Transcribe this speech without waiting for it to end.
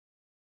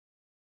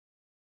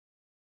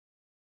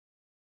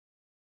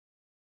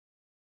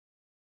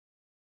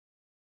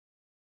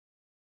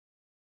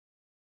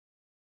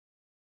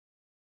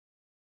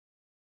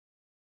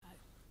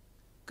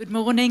Good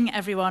morning,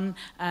 everyone.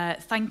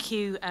 Thank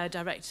you,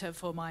 Director,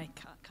 for my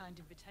kind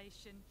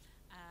invitation,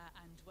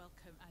 and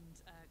welcome and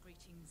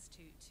greetings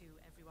to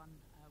everyone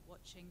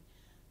watching,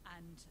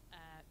 and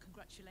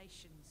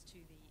congratulations to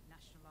the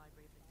National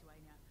Library of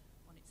Lithuania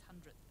on its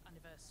 100th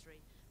anniversary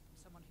from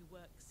someone who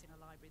works in a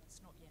library that's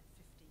not yet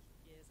 50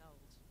 years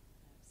old.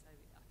 So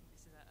I think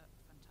this is a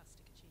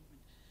fantastic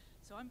achievement.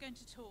 So I'm going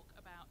to talk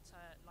about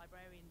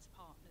librarians,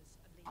 partners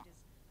and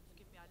leaders. And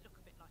forgive me, I look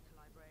a bit like a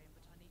librarian,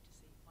 but I need to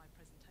see my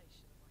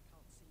presentation. I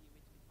can't see you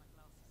with my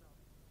glasses on.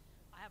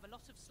 I have a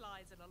lot of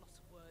slides and a lot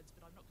of words,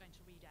 but I'm not going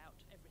to read out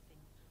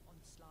everything on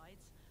the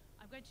slides.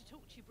 I'm going to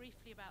talk to you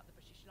briefly about the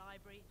British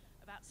Library,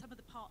 about some of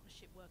the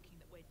partnership working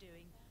that we're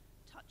doing,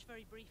 touch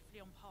very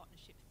briefly on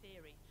partnership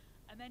theory,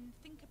 and then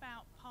think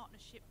about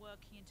partnership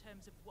working in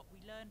terms of what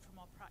we learn from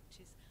our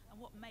practice and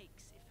what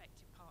makes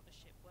effective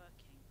partnership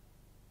working.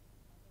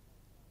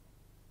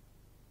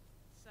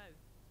 So,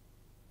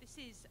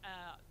 this is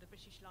the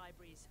British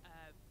Library's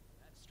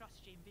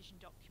strategy and vision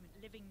document,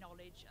 Living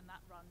Knowledge, and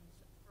that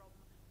runs from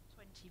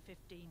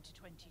 2015 to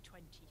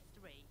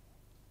 2023.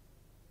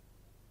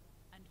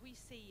 And we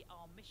see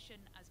our mission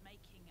as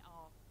making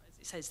our, as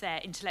it says there,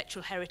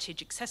 intellectual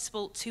heritage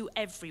accessible to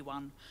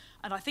everyone.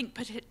 And I think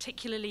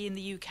particularly in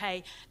the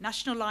UK,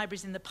 national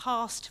libraries in the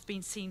past have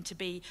been seen to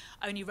be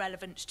only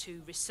relevant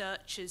to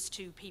researchers,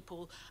 to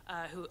people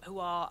who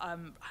are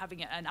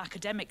having an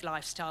academic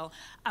lifestyle.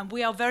 And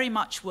we are very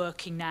much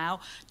working now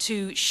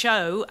to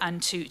show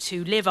and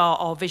to live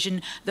our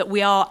vision that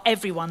we are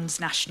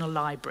everyone's national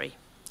library.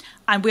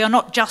 And we are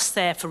not just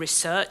there for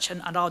research,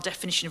 and our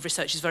definition of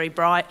research is very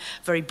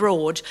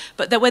broad,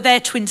 but that we're there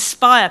to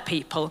inspire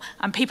people,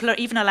 and people are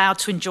even allowed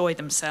to enjoy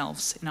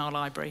themselves in our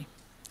library.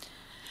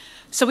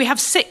 So we have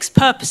 6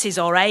 purposes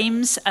or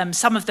aims.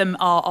 Some of them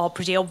are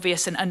pretty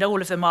obvious, and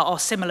all of them are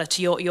similar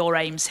to your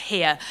aims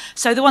here.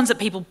 So the ones that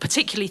people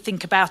particularly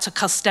think about are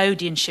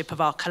custodianship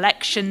of our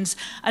collections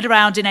and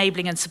around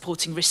enabling and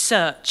supporting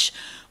research.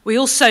 We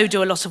also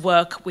do a lot of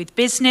work with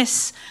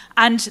business,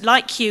 and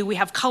like you, we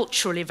have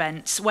cultural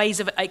events, ways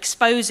of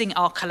exposing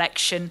our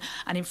collection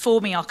and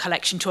informing our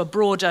collection to a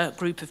broader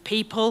group of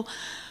people.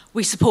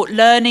 We support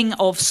learning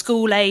of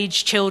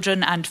school-age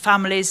children and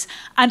families,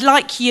 and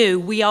like you,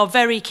 we are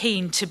very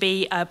keen to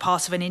be a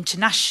part of an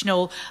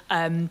international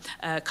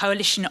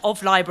coalition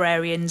of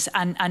librarians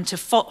and to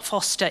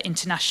foster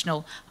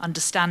international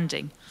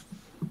understanding.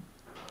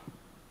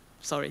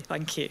 Sorry,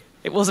 thank you.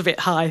 It was a bit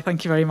high,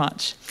 thank you very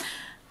much.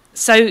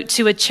 So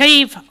to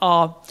achieve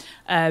our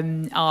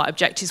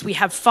objectives, we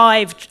have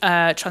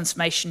 5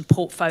 transformation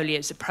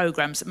portfolios of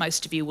programs that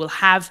most of you will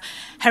have.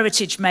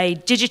 Heritage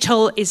Made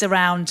Digital is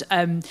around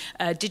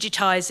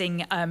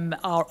digitising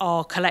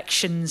our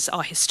collections,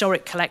 our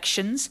historic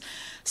collections.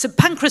 St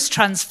Pancras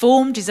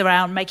Transformed is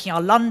around making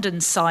our London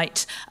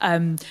site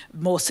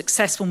more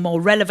successful,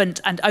 more relevant,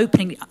 and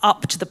opening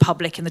up to the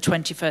public in the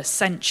 21st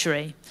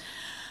century.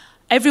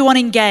 Everyone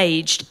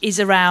Engaged is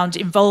around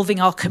involving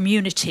our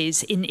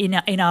communities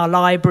in our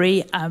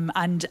library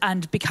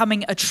and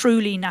becoming a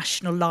truly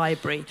national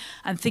library,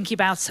 and thinking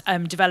about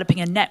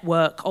developing a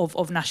network of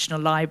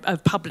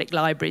public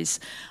libraries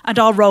and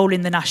our role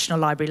in the national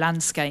library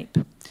landscape.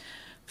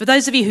 For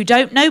those of you who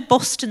don't know,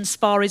 Boston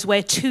Spa is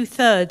where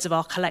 2/3 of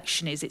our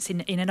collection is. It's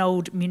in an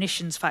old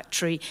munitions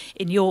factory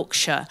in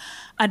Yorkshire.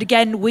 And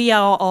again, we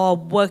are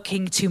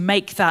working to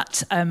make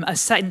that a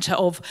centre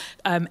of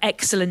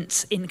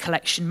excellence in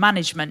collection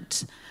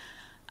management.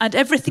 And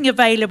everything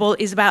available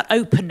is about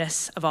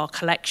openness of our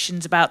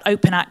collections, about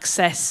open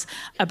access,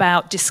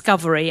 about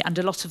discovery, and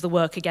a lot of the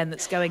work, again,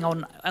 that's going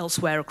on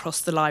elsewhere across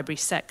the library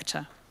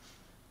sector.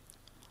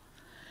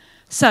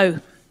 So,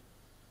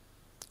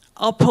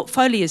 our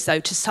portfolios,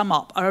 though, to sum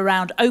up, are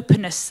around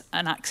openness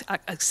and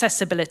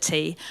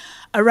accessibility,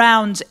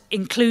 around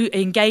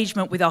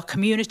engagement with our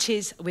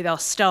communities, with our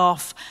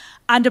staff,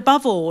 and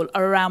above all,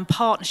 are around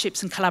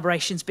partnerships and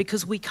collaborations,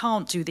 because we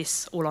can't do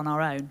this all on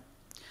our own.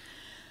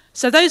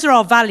 So those are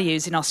our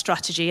values in our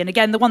strategy, and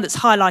again, the one that's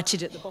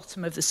highlighted at the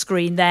bottom of the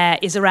screen there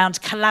is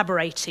around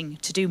collaborating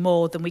to do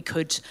more than we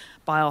could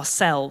by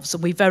ourselves,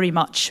 and we very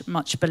much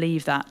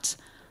believe that.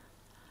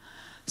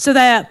 So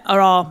there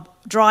are our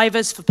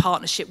drivers for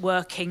partnership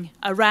working,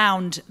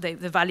 around the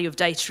value of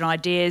data and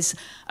ideas,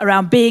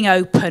 around being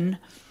open,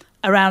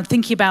 around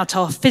thinking about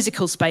our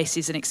physical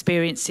spaces and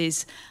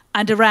experiences,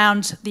 and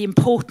around the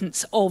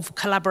importance of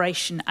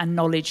collaboration and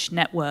knowledge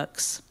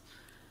networks.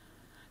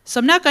 So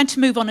I'm now going to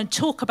move on and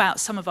talk about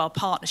some of our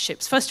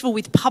partnerships. First of all,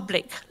 with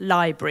public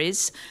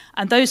libraries,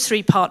 and those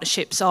 3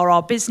 partnerships are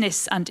our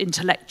business and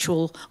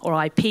intellectual or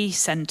IP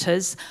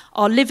centres,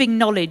 our Living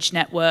Knowledge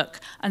network,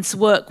 and some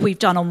work we've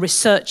done on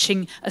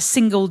researching a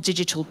single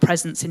digital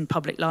presence in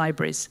public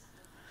libraries.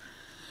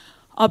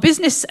 Our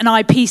business and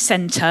IP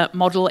centre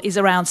model is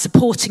around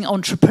supporting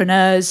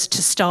entrepreneurs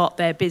to start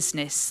their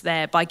business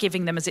there by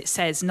giving them, as it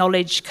says,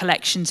 knowledge,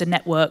 collections and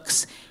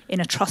networks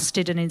in a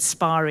trusted and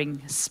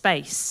inspiring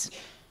space.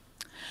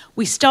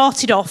 We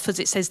started off, as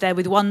it says there,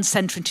 with 1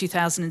 centre in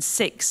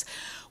 2006.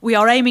 We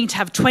are aiming to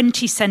have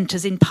 20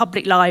 centres in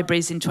public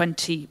libraries by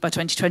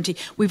 2020.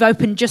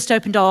 We've just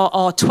opened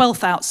our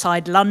 12th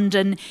outside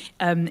London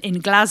in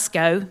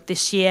Glasgow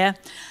this year.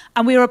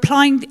 And we are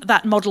applying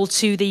that model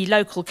to the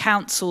local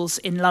councils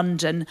in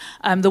London.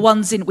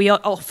 We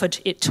offered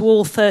it to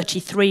all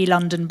 33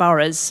 London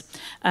boroughs,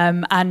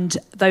 and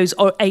those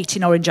 8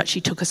 in orange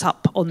actually took us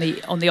up on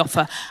the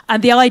offer.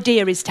 And the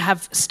idea is to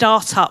have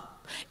startup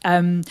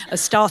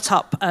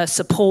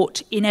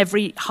support in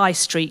every high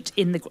street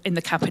in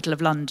the capital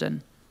of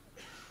London.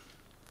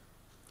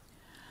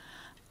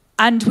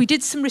 And we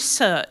did some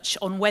research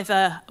on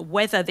whether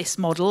this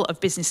model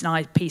of business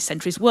and IP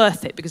centre is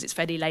worth it, because it's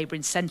fairly labour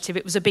incentive.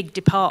 It was a big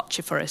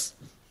departure for us.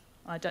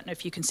 I don't know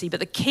if you can see,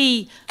 but the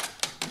key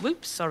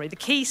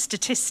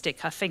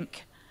statistic, I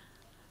think,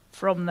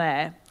 from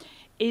there,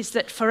 is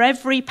that for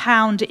every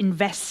 £1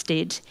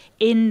 invested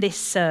in this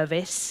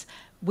service,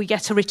 we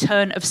get a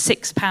return of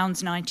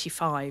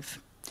 £6.95.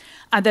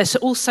 And there's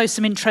also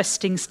some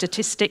interesting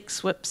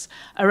statistics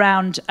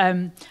around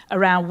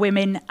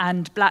women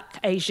and Black,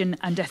 Asian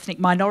and ethnic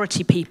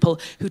minority people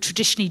who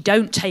traditionally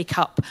don't take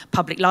up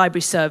public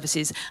library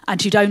services and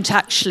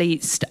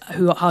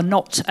who are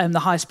not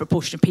the highest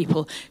proportion of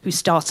people who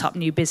start up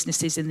new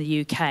businesses in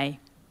the UK.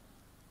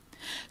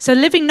 So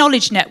Living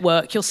Knowledge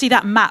Network, you'll see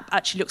that map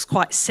actually looks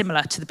quite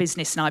similar to the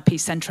Business and IP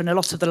Centre, and a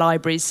lot of the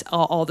libraries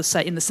are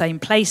in the same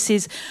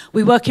places.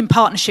 We work in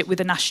partnership with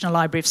the National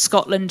Library of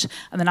Scotland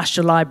and the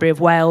National Library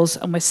of Wales,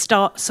 and we're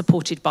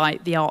supported by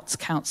the Arts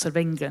Council of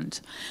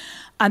England.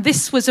 And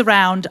this was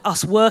around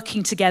us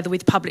working together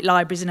with public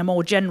libraries in a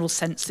more general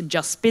sense than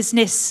just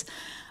business.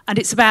 And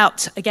it's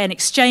about, again,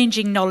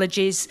 exchanging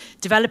knowledges,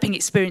 developing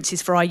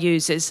experiences for our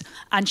users,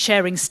 and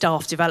sharing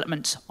staff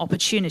development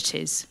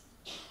opportunities.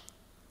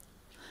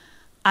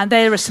 And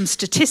there are some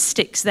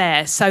statistics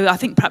there. So I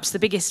think perhaps the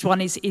biggest one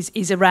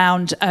is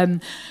around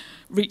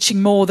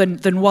reaching more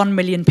than 1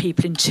 million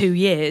people in 2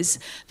 years.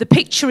 The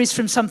picture is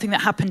from something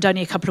that happened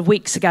only a couple of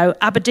weeks ago.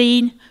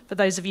 Aberdeen, for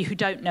those of you who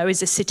don't know,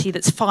 is a city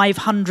that's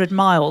 500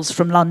 miles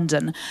from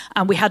London.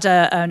 And we had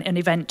an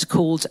event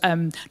called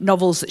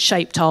Novels That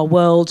Shaped Our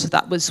World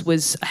that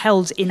was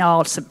held in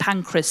our St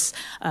Pancras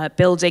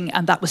building,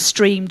 and that was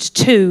streamed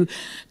to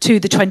the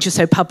 20 or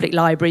so public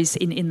libraries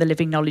in the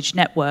Living Knowledge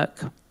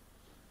Network.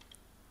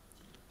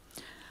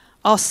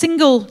 Our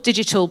single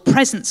digital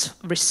presence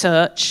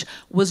research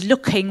was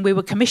we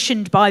were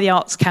commissioned by the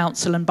Arts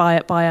Council and by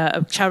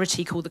a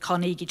charity called the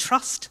Carnegie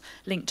Trust,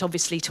 linked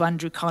obviously to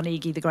Andrew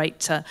Carnegie, the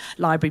great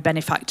library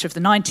benefactor of the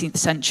 19th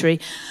century.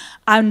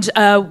 And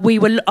we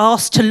were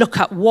asked to look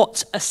at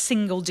what a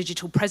single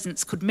digital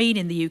presence could mean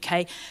in the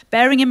UK,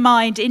 bearing in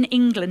mind in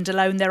England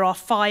alone there are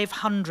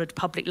 500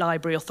 public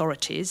library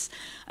authorities,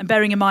 and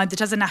bearing in mind that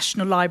as a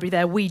national library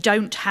there we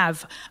don't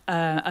have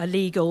a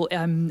legal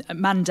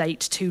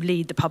mandate to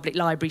lead the public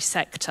library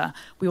sector.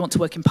 We want to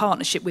work in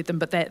partnership with them,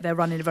 but they're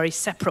run in a very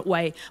separate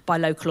way by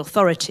local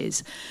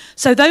authorities.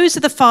 So those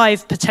are the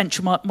 5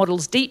 potential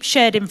models. Deep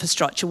shared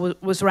infrastructure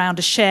was around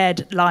a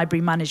shared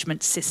library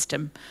management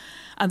system.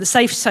 And the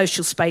safe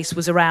social space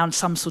was around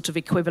some sort of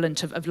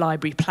equivalent of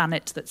Library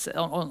Planet that's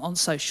on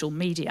social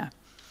media.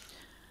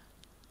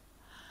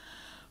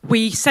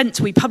 We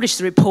published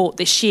the report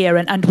this year,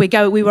 and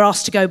we were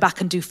asked to go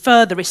back and do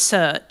further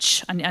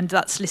research, and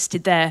that's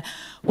listed there.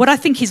 What I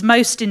think is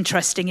most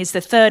interesting is the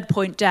 3rd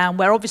point down,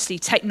 where obviously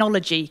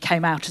technology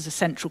came out as a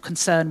central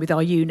concern with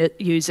our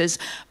users,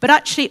 but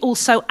actually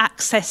also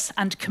access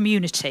and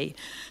community.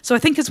 So I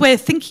think as we're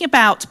thinking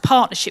about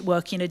partnership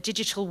work in a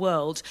digital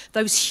world,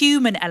 those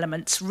human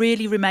elements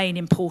really remain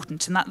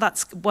important, and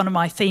that's one of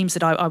my themes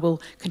that I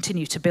will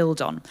continue to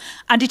build on.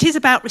 And it is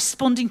about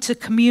responding to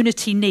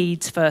community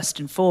needs first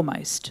and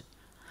foremost.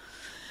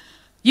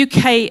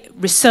 UK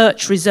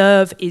Research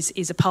Reserve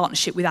is a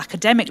partnership with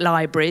academic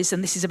libraries,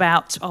 and this is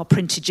about our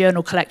printed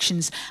journal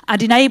collections,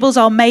 and enables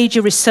our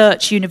major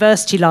research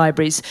university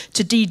libraries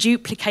to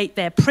deduplicate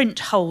their print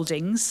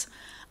holdings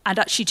and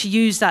actually to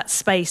use that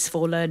space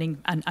for learning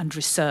and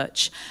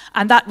research.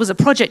 And that was a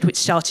project which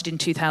started in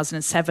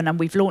 2007, and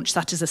we've launched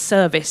that as a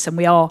service, and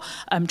we are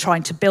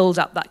trying to build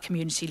up that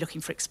community,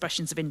 looking for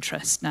expressions of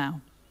interest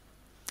now.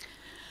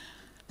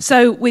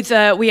 So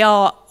we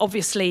are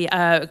obviously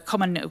a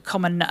common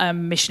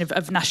mission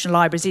of National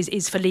Libraries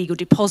is for legal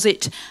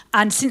deposit,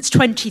 and since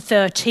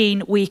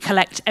 2013 we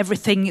collect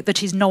everything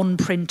that is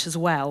non-print as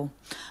well.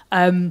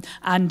 And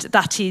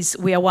that is,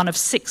 we are one of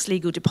 6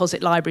 legal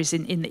deposit libraries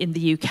in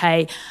the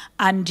UK,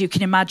 and you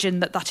can imagine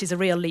that is a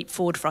real leap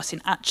forward for us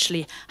in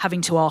actually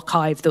having to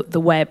archive the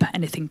web,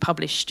 anything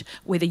published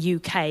with a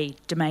UK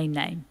domain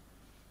name.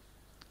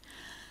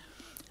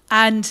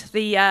 And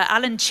the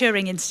Alan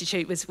Turing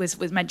Institute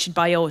was mentioned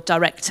by your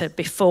director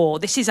before.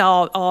 This is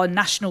our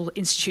National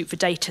Institute for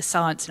Data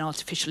Science and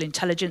Artificial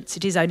Intelligence.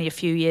 It is only a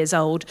few years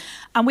old.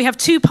 And we have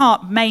 2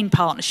 main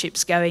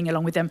partnerships going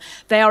along with them.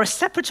 They are a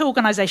separate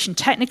organisation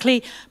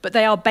technically, but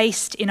they are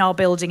based in our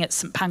building at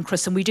St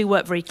Pancras, and we do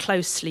work very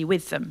closely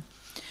with them.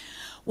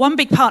 One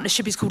big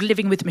partnership is called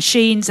Living with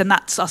Machines, and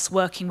that's us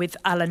working with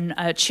Alan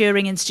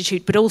Turing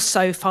Institute, but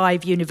also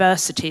 5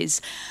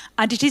 universities.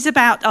 And it is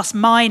about us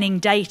mining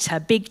data,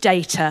 big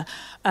data,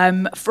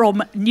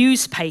 from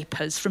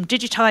newspapers, from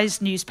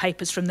digitised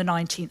newspapers from the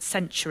 19th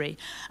century.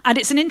 And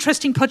it's an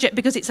interesting project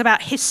because it's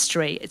about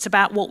history. It's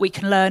about what we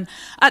can learn.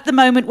 At the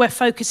moment, we're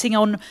focusing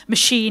on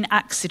machine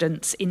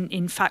accidents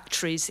in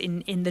factories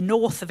in the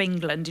north of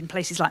England, in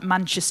places like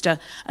Manchester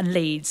and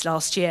Leeds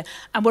last year.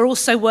 And we're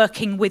also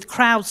working with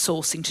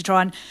crowdsourcing to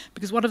try and,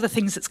 because one of the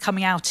things that's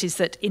coming out is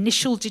that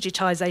initial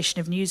digitisation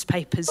of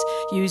newspapers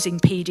using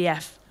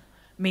PDF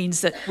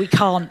means that we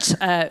can't,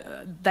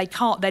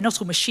 they're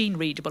not all machine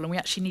readable, and we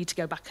actually need to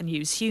go back and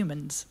use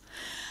humans.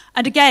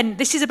 And again,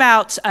 this is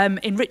about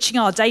enriching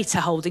our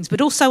data holdings, but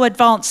also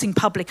advancing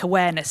public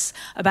awareness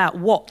about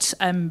what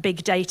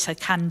big data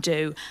can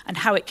do and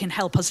how it can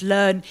help us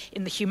learn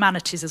in the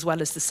humanities as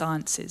well as the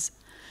sciences.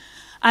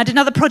 And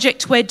another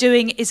project we're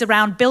doing is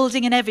around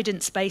building an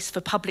evidence base for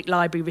public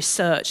library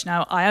research.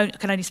 Now, I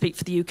can only speak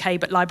for the UK,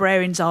 but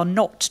librarians are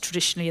not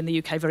traditionally in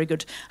the UK very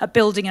good at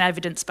building an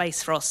evidence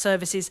base for our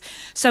services.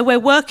 So we're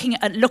working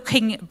at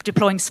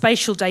deploying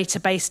spatial data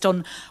based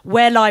on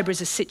where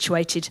libraries are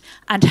situated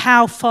and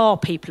how far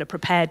people are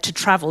prepared to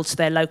travel to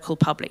their local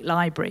public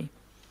library.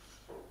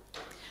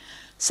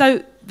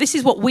 So this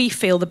is what we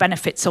feel the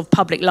benefits of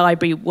public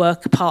library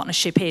work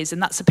partnership is,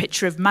 and that's a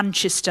picture of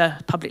Manchester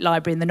Public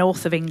Library in the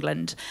north of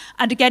England.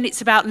 And again,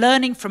 it's about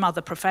learning from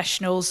other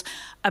professionals,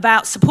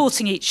 about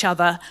supporting each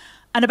other,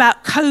 and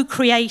about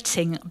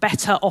co-creating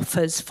better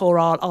offers for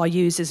our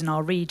users and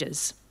our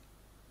readers.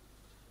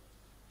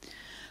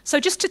 So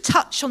just to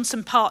touch on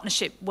some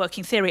partnership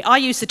working theory, I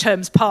use the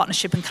terms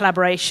partnership and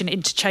collaboration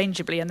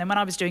interchangeably, and then when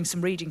I was doing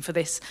some reading for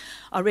this,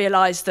 I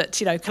realised that,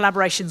 you know,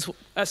 collaboration's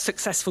a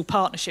successful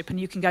partnership and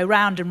you can go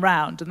round, and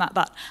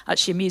that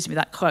actually amused me,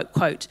 that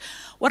quote.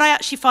 What I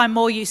actually find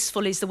more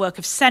useful is the work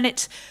of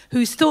Sennett,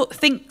 who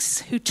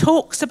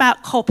talks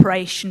about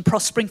cooperation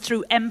prospering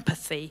through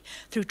empathy,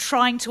 through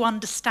trying to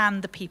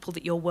understand the people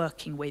that you're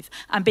working with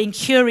and being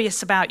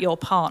curious about your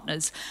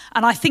partners.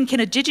 And I think in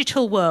a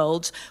digital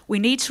world, we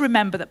need to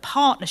remember that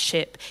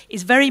partnership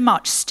is very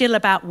much still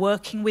about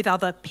working with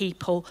other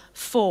people,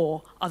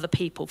 for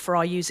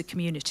our user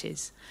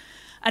communities.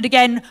 And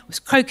again,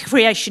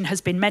 co-creation has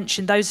been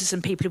mentioned. Those are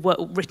some people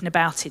who've written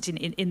about it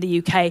in the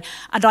UK.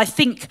 And I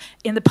think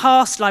in the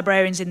past,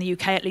 librarians in the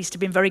UK at least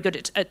have been very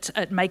good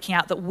at making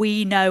out that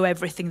we know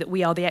everything, that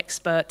we are the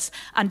experts,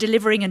 and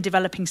delivering and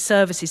developing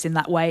services in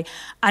that way.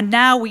 And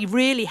now we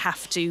really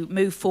have to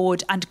move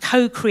forward and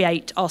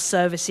co-create our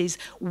services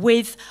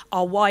with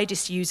our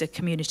widest user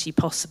community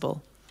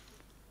possible.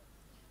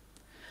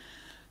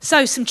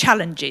 So some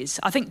challenges.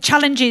 I think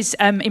challenges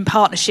in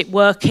partnership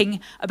working,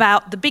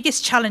 about the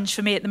biggest challenge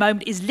for me at the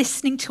moment is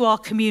listening to our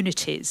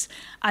communities.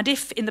 And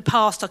if in the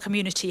past our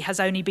community has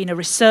only been a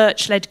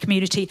research-led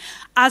community,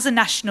 as a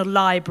national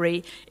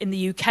library in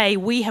the UK,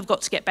 we have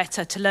got to get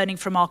better to learning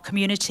from our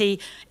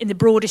community in the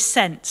broadest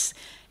sense.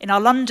 In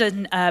our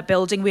London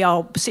building, we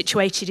are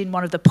situated in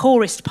one of the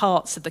poorest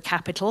parts of the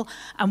capital,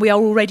 and we are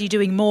already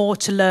doing more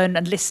to learn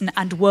and listen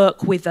and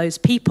work with those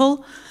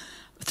people.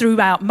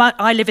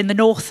 I live in the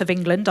north of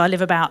England. I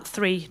live about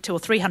 200 or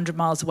 300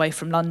 miles away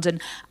from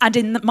London. And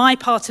in my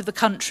part of the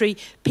country,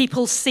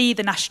 people see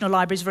the National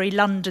Library as very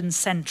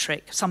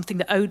London-centric, something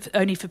that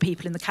only for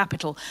people in the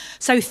capital.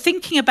 So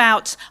thinking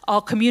about our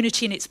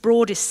community in its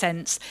broadest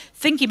sense,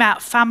 thinking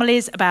about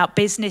families, about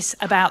business,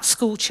 about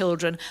school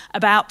children,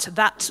 about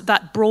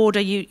that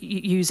broader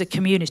user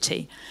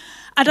community.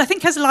 And I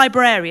think as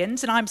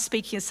librarians, and I'm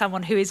speaking as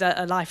someone who is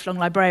a lifelong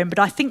librarian, but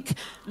I think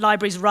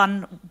libraries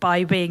run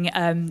by being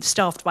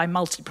staffed by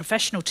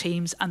multi-professional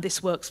teams, and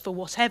this works for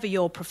whatever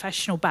your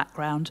professional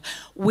background.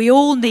 We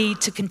all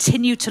need to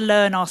continue to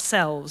learn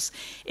ourselves.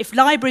 If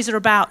libraries are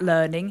about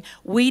learning,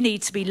 we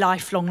need to be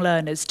lifelong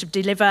learners to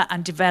deliver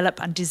and develop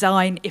and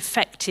design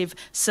effective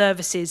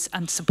services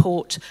and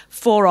support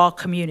for our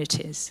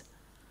communities.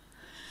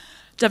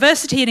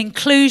 Diversity and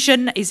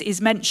inclusion is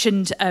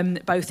mentioned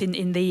both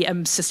in the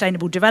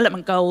Sustainable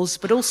Development Goals,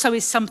 but also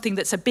is something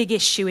that's a big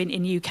issue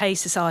in UK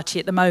society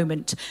at the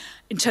moment.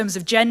 In terms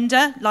of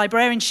gender,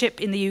 librarianship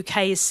in the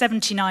UK is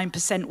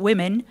 79%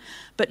 women,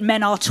 but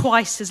men are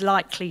twice as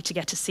likely to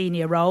get a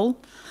senior role.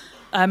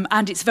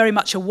 And it's very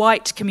much a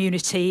white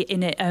community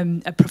in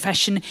a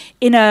profession,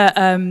 in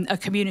a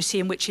community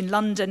in which in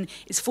London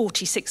is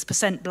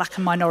 46% black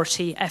and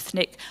minority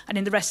ethnic, and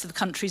in the rest of the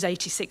country is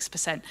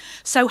 86%.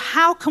 So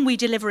how can we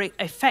deliver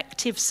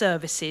effective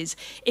services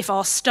if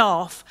our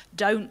staff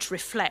don't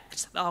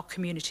reflect our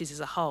communities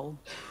as a whole?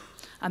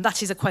 And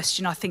that is a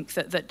question I think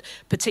that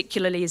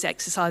particularly is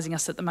exercising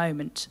us at the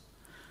moment.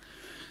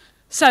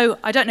 So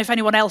I don't know if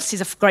anyone else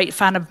is a great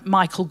fan of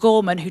Michael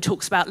Gorman, who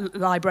talks about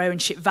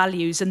librarianship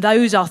values, and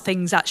those are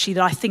things actually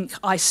that I think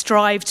I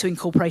strive to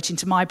incorporate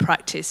into my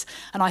practice,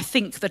 and I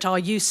think that are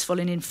useful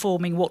in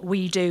informing what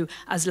we do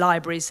as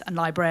libraries and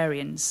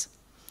librarians.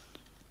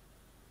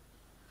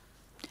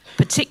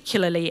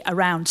 Particularly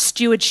around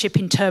stewardship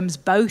in terms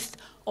both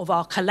of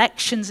our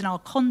collections and our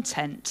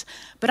content,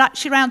 but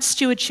actually around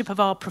stewardship of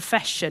our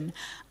profession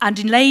and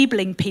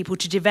enabling people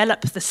to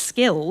develop the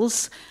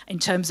skills in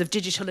terms of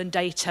digital and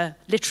data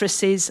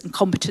literacies and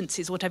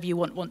competencies, whatever you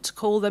want to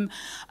call them,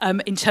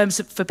 in terms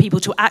of for people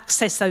to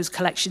access those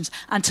collections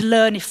and to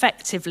learn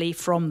effectively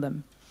from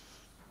them.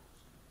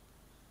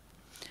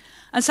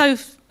 And so,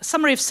 a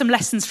summary of some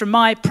lessons from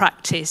my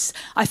practice.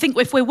 I think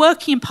if we're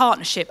working in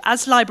partnership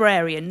as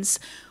librarians,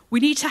 we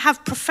need to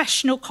have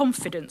professional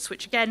confidence,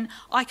 which again,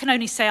 I can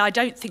only say I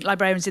don't think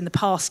librarians in the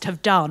past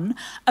have done,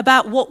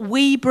 about what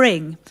we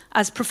bring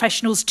as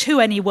professionals to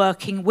any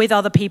working with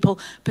other people,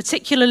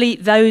 particularly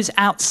those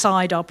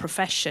outside our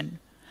profession.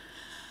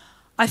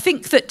 I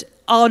think that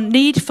our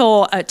need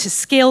for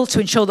to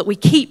ensure that we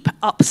keep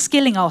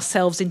upskilling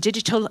ourselves in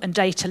digital and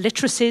data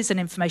literacies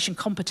and information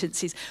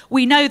competencies.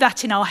 We know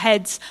that in our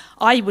heads.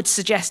 I would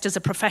suggest as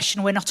a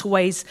profession we're not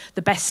always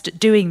the best at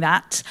doing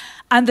that.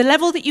 And the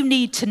level that you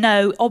need to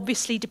know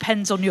obviously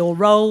depends on your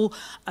role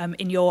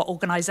in your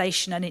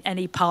organisation and in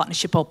any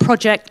partnership or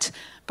project.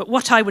 But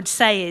what I would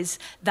say is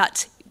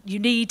that we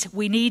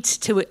need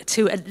to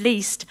at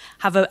least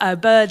have a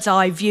bird's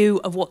eye view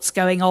of what's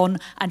going on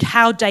and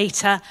how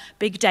data,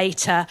 big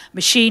data,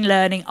 machine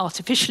learning,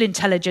 artificial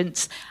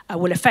intelligence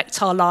will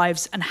affect our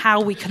lives and how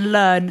we can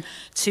learn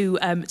to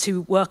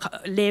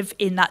live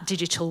in that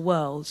digital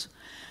world.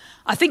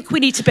 I think we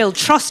need to build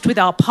trust with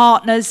our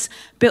partners.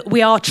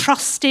 We are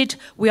trusted.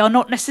 We are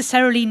not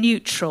necessarily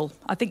neutral.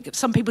 I think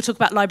some people talk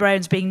about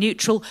librarians being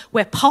neutral.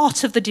 We're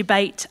part of the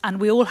debate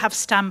and we all have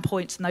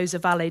standpoints and those are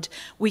valid.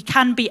 We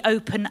can be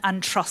open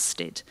and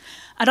trusted.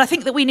 And I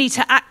think that we need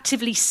to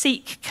actively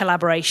seek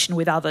collaboration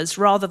with others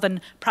rather than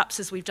perhaps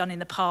as we've done in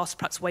the past,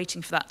 perhaps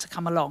waiting for that to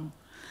come along.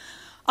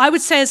 I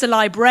would say as a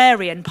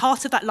librarian,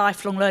 part of that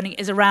lifelong learning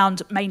is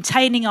around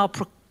maintaining our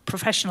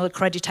professional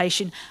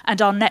accreditation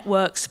and our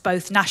networks,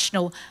 both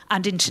national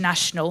and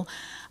international.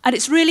 And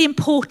it's really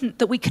important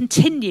that we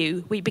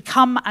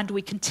become and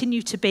we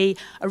continue to be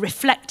a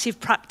reflective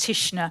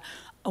practitioner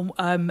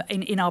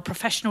in our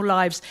professional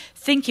lives,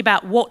 thinking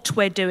about what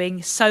we're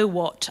doing, so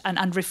what,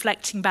 and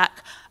reflecting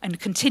back and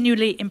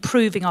continually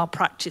improving our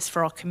practice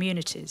for our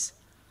communities.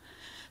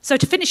 So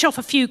to finish off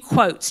a few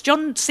quotes,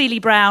 John Seeley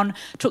Brown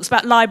talks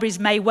about libraries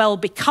may well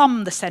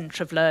become the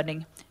centre of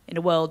learning in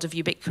a world of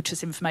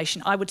ubiquitous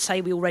information. I would say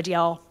we already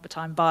are, but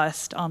I'm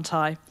biased, aren't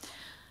I?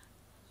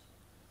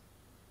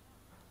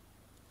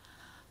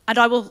 And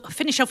I will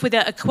finish off with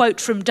a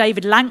quote from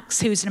David Lanks,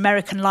 who's an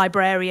American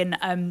librarian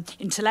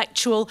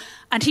intellectual,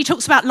 and he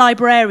talks about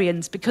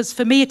librarians, because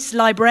for me it's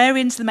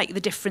librarians that make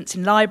the difference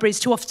in libraries.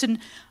 Too often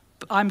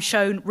I'm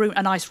shown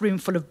a nice room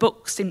full of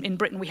books. In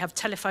Britain we have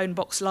telephone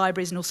box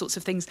libraries and all sorts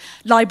of things.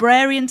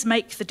 Librarians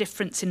make the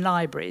difference in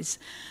libraries.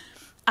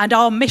 And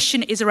our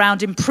mission is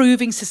around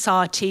improving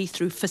society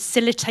through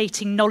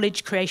facilitating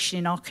knowledge creation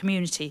in our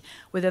community,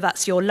 whether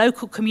that's your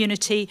local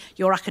community,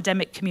 your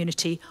academic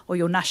community, or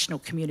your national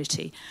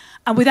community.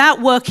 And without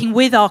working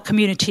with our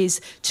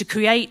communities to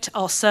create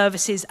our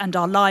services and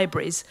our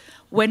libraries,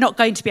 we're not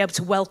going to be able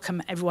to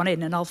welcome everyone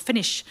in. And I'll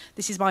finish,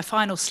 this is my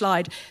final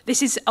slide.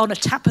 This is on a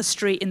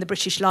tapestry in the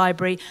British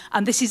Library,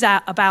 and this is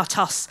about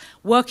us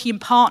working in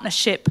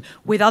partnership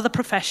with other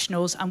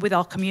professionals and with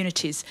our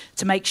communities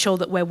to make sure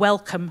that we're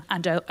welcome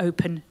and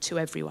open to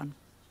everyone.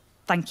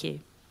 Thank you.